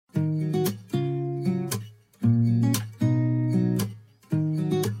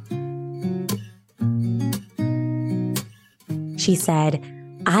She said,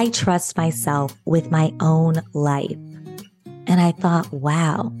 "I trust myself with my own life." And I thought,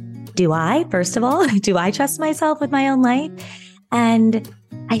 wow, do I? First of all, do I trust myself with my own life? And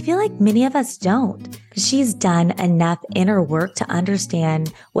I feel like many of us don't. She's done enough inner work to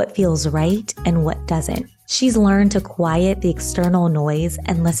understand what feels right and what doesn't. She's learned to quiet the external noise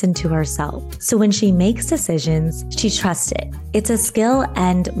and listen to herself. So when she makes decisions, she trusts it. It's a skill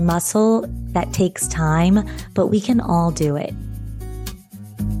and muscle that takes time, but we can all do it.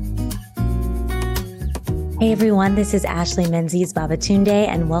 Hey everyone, this is Ashley Menzies, Babatunde,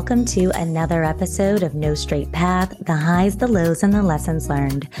 and welcome to another episode of No Straight Path, the highs, the lows, and the lessons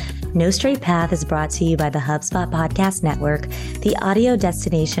learned. No Straight Path is brought to you by the HubSpot Podcast Network, the audio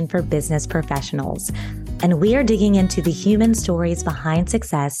destination for business professionals. And we are digging into the human stories behind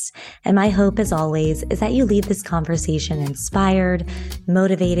success. And my hope, as always, is that you leave this conversation inspired,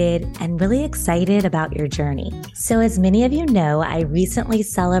 motivated, and really excited about your journey. So as many of you know, I recently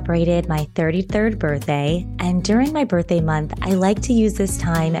celebrated my 33rd birthday. And during my birthday month, I like to use this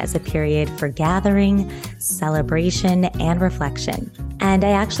time as a period for gathering, celebration, and reflection. And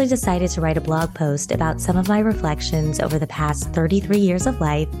I actually decided to write a blog post about some of my reflections over the past 33 years of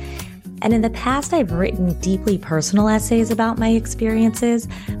life. And in the past, I've written deeply personal essays about my experiences,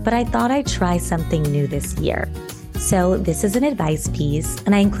 but I thought I'd try something new this year. So this is an advice piece,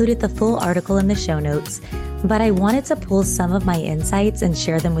 and I included the full article in the show notes, but I wanted to pull some of my insights and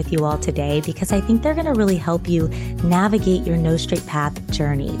share them with you all today because I think they're going to really help you navigate your No Straight Path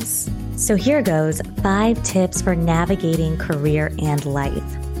journeys. So here goes 5 tips for navigating career and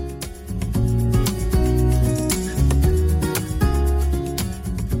life.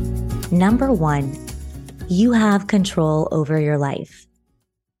 Number 1, you have control over your life.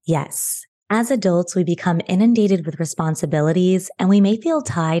 Yes, as adults, we become inundated with responsibilities and we may feel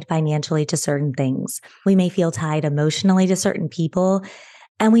tied financially to certain things. We may feel tied emotionally to certain people,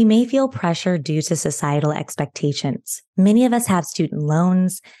 and we may feel pressure due to societal expectations. Many of us have student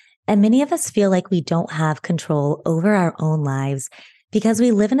loans, and many of us feel like we don't have control over our own lives because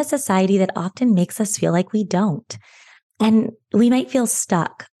we live in a society that often makes us feel like we don't. And we might feel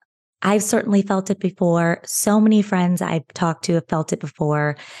stuck. I've certainly felt it before. So many friends I've talked to have felt it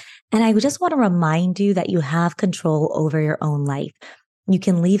before. And I just want to remind you that you have control over your own life. You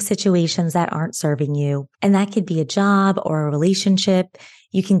can leave situations that aren't serving you. And that could be a job or a relationship.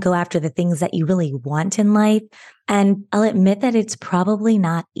 You can go after the things that you really want in life. And I'll admit that it's probably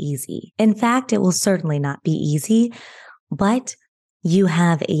not easy. In fact, it will certainly not be easy, but you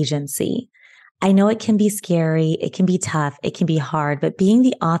have agency. I know it can be scary, it can be tough, it can be hard, but being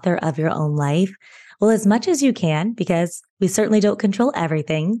the author of your own life, well, as much as you can, because we certainly don't control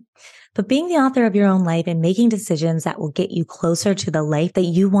everything, but being the author of your own life and making decisions that will get you closer to the life that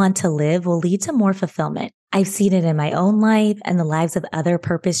you want to live will lead to more fulfillment. I've seen it in my own life and the lives of other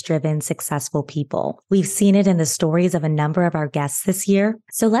purpose-driven, successful people. We've seen it in the stories of a number of our guests this year.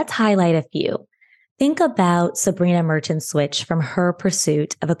 So let's highlight a few. Think about Sabrina Merchant's switch from her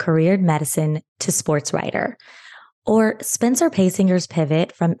pursuit of a career in medicine to sports writer, or Spencer Pacinger's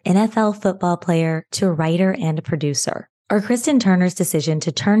pivot from NFL football player to writer and a producer, or Kristen Turner's decision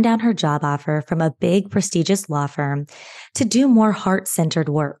to turn down her job offer from a big prestigious law firm to do more heart-centered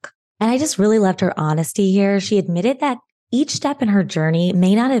work. And I just really loved her honesty here. She admitted that each step in her journey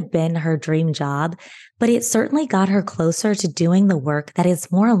may not have been her dream job, but it certainly got her closer to doing the work that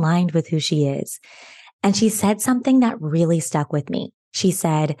is more aligned with who she is. And she said something that really stuck with me. She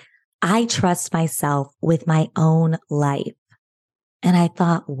said, "I trust myself with my own life." And I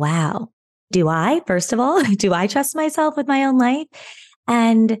thought, wow, do I? First of all, do I trust myself with my own life?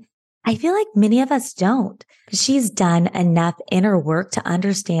 And I feel like many of us don't. She's done enough inner work to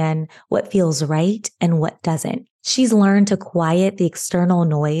understand what feels right and what doesn't. She's learned to quiet the external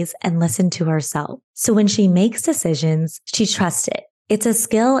noise and listen to herself. So when she makes decisions, she trusts it. It's a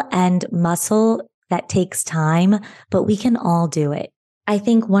skill and muscle that takes time, but we can all do it. I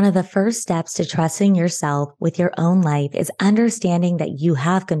think one of the first steps to trusting yourself with your own life is understanding that you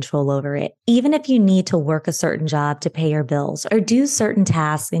have control over it. Even if you need to work a certain job to pay your bills or do certain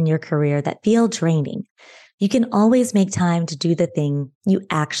tasks in your career that feel draining, you can always make time to do the thing you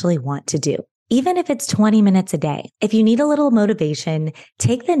actually want to do. Even if it's 20 minutes a day. If you need a little motivation,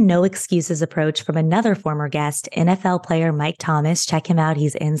 take the no excuses approach from another former guest, NFL player Mike Thomas. Check him out.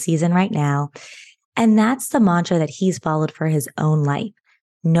 He's in season right now. And that's the mantra that he's followed for his own life.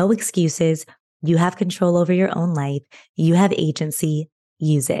 No excuses. You have control over your own life. You have agency.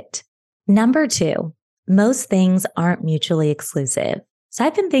 Use it. Number 2, most things aren't mutually exclusive. So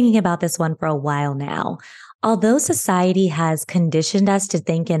I've been thinking about this one for a while now. Although society has conditioned us to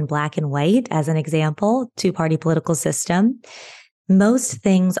think in black and white, as an example, two-party political system, most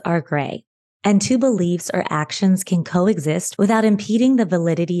things are gray, and two beliefs or actions can coexist without impeding the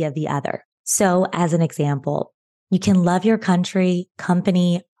validity of the other. So, as an example, you can love your country,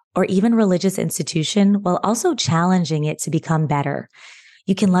 company, or even religious institution while also challenging it to become better.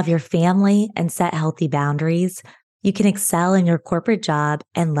 You can love your family and set healthy boundaries. You can excel in your corporate job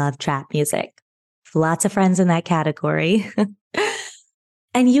and love trap music. Lots of friends in that category.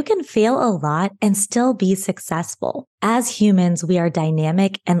 And you can fail a lot and still be successful. As humans, we are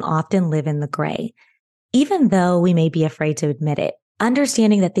dynamic and often live in the gray, even though we may be afraid to admit it.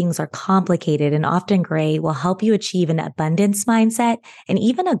 Understanding that things are complicated and often gray will help you achieve an abundance mindset and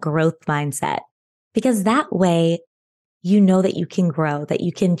even a growth mindset. Because that way, you know that you can grow, that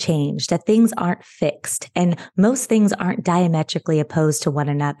you can change, that things aren't fixed, and most things aren't diametrically opposed to one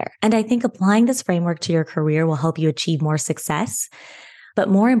another. And I think applying this framework to your career will help you achieve more success. But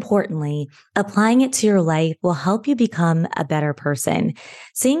more importantly, applying it to your life will help you become a better person.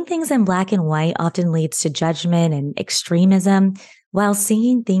 Seeing things in black and white often leads to judgment and extremism, while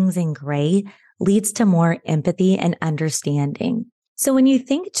seeing things in gray leads to more empathy and understanding. So when you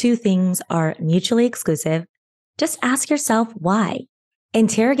think two things are mutually exclusive, just ask yourself why.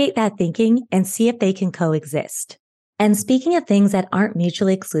 Interrogate that thinking and see if they can coexist. And speaking of things that aren't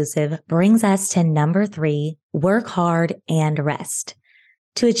mutually exclusive brings us to number 3, work hard and rest.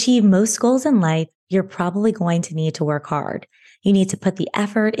 To achieve most goals in life, you're probably going to need to work hard. You need to put the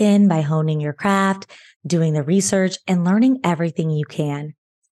effort in by honing your craft, doing the research, and learning everything you can.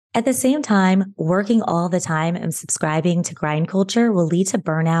 At the same time, working all the time and subscribing to grind culture will lead to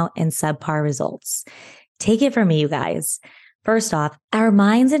burnout and subpar results. Take it from me, you guys. First off, our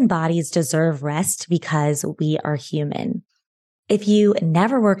minds and bodies deserve rest because we are human. If you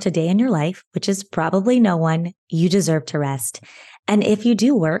never worked a day in your life, which is probably no one, you deserve to rest. And if you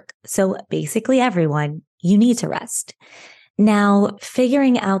do work, so basically everyone, you need to rest. Now,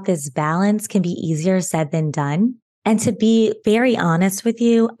 figuring out this balance can be easier said than done. And to be very honest with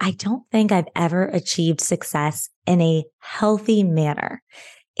you, I don't think I've ever achieved success in a healthy manner.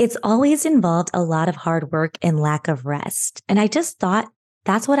 It's always involved a lot of hard work and lack of rest. And I just thought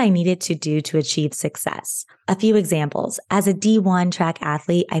that's what I needed to do to achieve success. A few examples. As a D1 track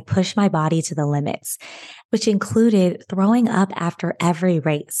athlete, I pushed my body to the limits, which included throwing up after every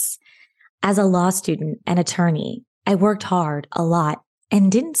race. As a law student and attorney, I worked hard a lot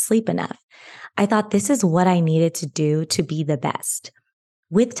and didn't sleep enough. I thought this is what I needed to do to be the best.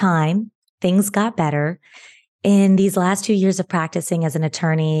 With time, things got better. In these last 2 years of practicing as an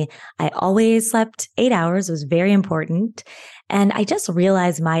attorney, I always slept 8 hours. It was very important. And I just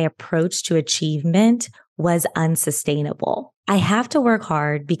realized my approach to achievement was unsustainable. I have to work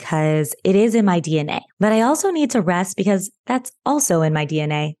hard because it is in my DNA, but I also need to rest because that's also in my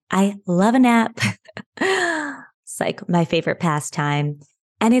DNA. I love a nap. It's like my favorite pastime,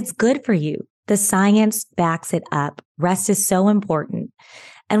 and it's good for you. The science backs it up. Rest is so important.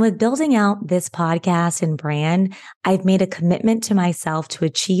 And with building out this podcast and brand, I've made a commitment to myself to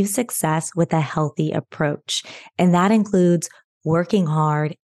achieve success with a healthy approach. And that includes working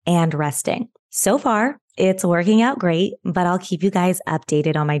hard and resting. So far, it's working out great, but I'll keep you guys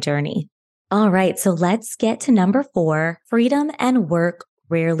updated on my journey. All right, so let's get to number 4. Freedom and work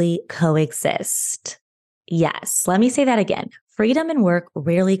rarely coexist. Yes, let me say that again. Freedom and work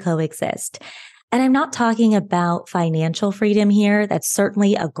rarely coexist. And I'm not talking about financial freedom here. That's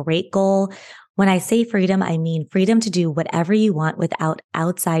certainly a great goal. When I say freedom, I mean freedom to do whatever you want without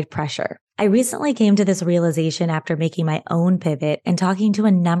outside pressure. I recently came to this realization after making my own pivot and talking to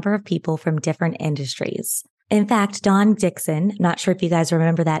a number of people from different industries. In fact, Dawn Dixon, not sure if you guys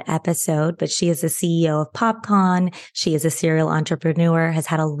remember that episode, but she is the CEO of PopCon. She is a serial entrepreneur, has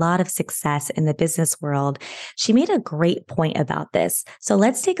had a lot of success in the business world. She made a great point about this. So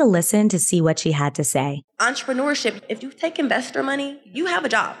let's take a listen to see what she had to say. Entrepreneurship, if you take investor money, you have a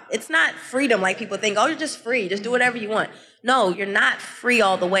job. It's not freedom like people think, oh, you're just free, just do whatever you want. No, you're not free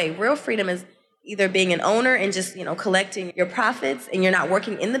all the way. Real freedom is either being an owner and just, collecting your profits and you're not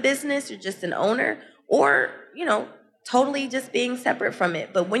working in the business, you're just an owner, or, totally just being separate from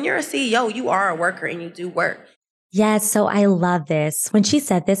it. But when you're a CEO, you are a worker and you do work. Yes, so I love this. When she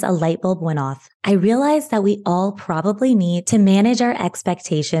said this, a light bulb went off. I realized that we all probably need to manage our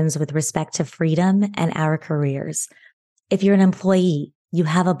expectations with respect to freedom and our careers. If you're an employee, you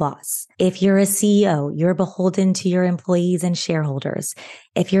have a boss. If you're a CEO, you're beholden to your employees and shareholders.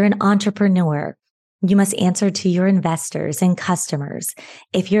 If you're an entrepreneur, you must answer to your investors and customers.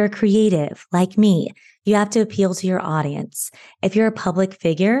 If you're a creative like me, You have to appeal to your audience. If you're a public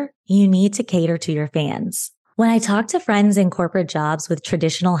figure, you need to cater to your fans. When I talk to friends in corporate jobs with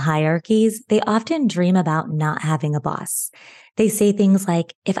traditional hierarchies, they often dream about not having a boss. They say things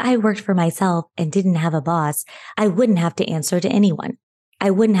like, if I worked for myself and didn't have a boss, I wouldn't have to answer to anyone.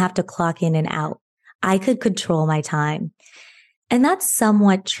 I wouldn't have to clock in and out. I could control my time. And that's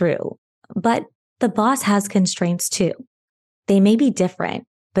somewhat true, but the boss has constraints too. They may be different,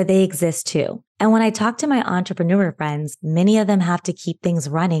 but they exist too. And when I talk to my entrepreneur friends, many of them have to keep things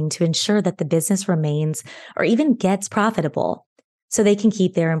running to ensure that the business remains or even gets profitable so they can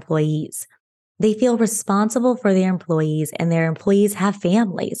keep their employees. They feel responsible for their employees and their employees have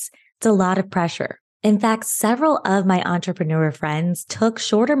families. It's a lot of pressure. In fact, several of my entrepreneur friends took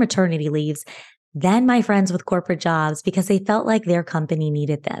shorter maternity leaves than my friends with corporate jobs because they felt like their company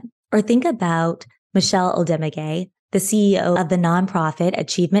needed them. Or think about Michelle Odemege, the CEO of the nonprofit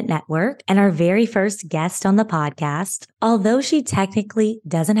Achievement Network and our very first guest on the podcast. Although she technically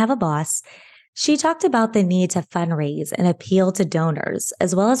doesn't have a boss, she talked about the need to fundraise and appeal to donors,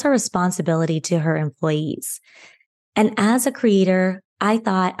 as well as her responsibility to her employees. And as a creator, I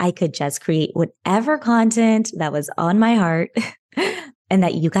thought I could just create whatever content that was on my heart and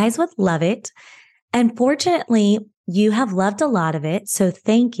that you guys would love it. And fortunately, you have loved a lot of it. So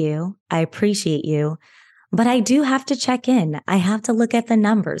thank you. I appreciate you. But I do have to check in. I have to look at the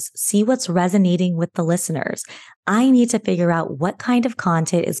numbers, see what's resonating with the listeners. I need to figure out what kind of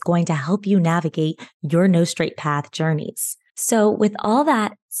content is going to help you navigate your no straight path journeys. So with all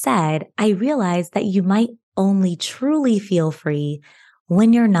that said, I realized that you might only truly feel free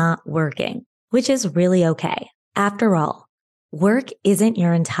when you're not working, which is really okay. After all, work isn't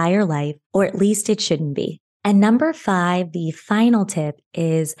your entire life, or at least it shouldn't be. And number 5, the final tip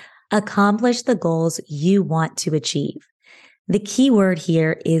is accomplish the goals you want to achieve. The key word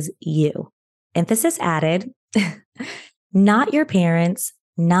here is you. Emphasis added, not your parents,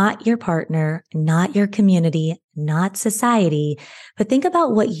 not your partner, not your community, not society, but think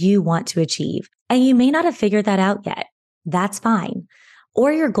about what you want to achieve. And you may not have figured that out yet. That's fine.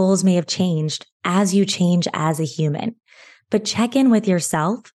 Or your goals may have changed as you change as a human. But check in with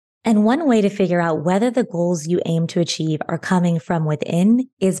yourself. And one way to figure out whether the goals you aim to achieve are coming from within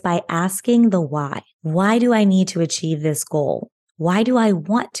is by asking the why. Why do I need to achieve this goal? Why do I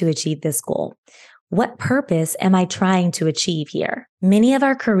want to achieve this goal? What purpose am I trying to achieve here? Many of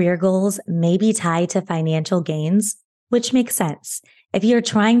our career goals may be tied to financial gains, which makes sense. If you're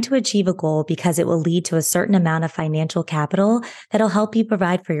trying to achieve a goal because it will lead to a certain amount of financial capital that'll help you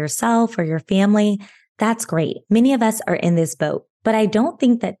provide for yourself or your family, that's great. Many of us are in this boat. But I don't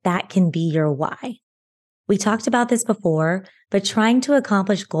think that that can be your why. We talked about this before, but trying to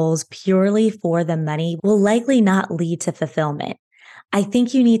accomplish goals purely for the money will likely not lead to fulfillment. I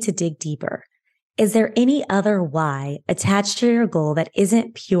think you need to dig deeper. Is there any other why attached to your goal that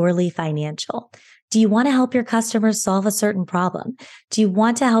isn't purely financial? Do you want to help your customers solve a certain problem? Do you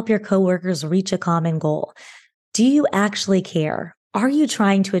want to help your coworkers reach a common goal? Do you actually care? Are you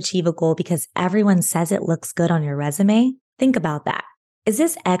trying to achieve a goal because everyone says it looks good on your resume? Think about that. Is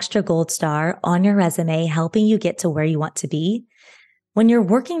this extra gold star on your resume helping you get to where you want to be? When you're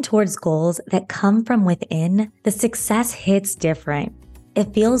working towards goals that come from within, the success hits different.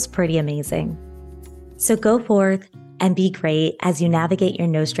 It feels pretty amazing. So go forth and be great as you navigate your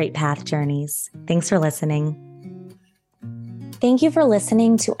no straight path journeys. Thanks for listening. Thank you for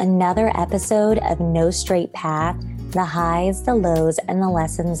listening to another episode of No Straight Path, the highs, the lows, and the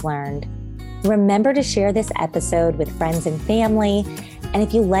lessons learned. Remember to share this episode with friends and family. And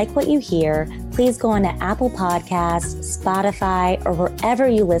if you like what you hear, please go on to Apple Podcasts, Spotify, or wherever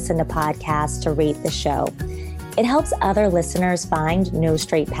you listen to podcasts to rate the show. It helps other listeners find No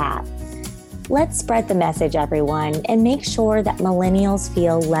Straight Path. Let's spread the message, everyone, and make sure that millennials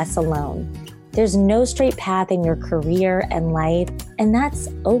feel less alone. There's no straight path in your career and life, and that's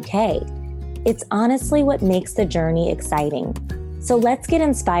okay. It's honestly what makes the journey exciting. So let's get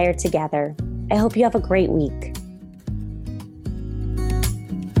inspired together. I hope you have a great week.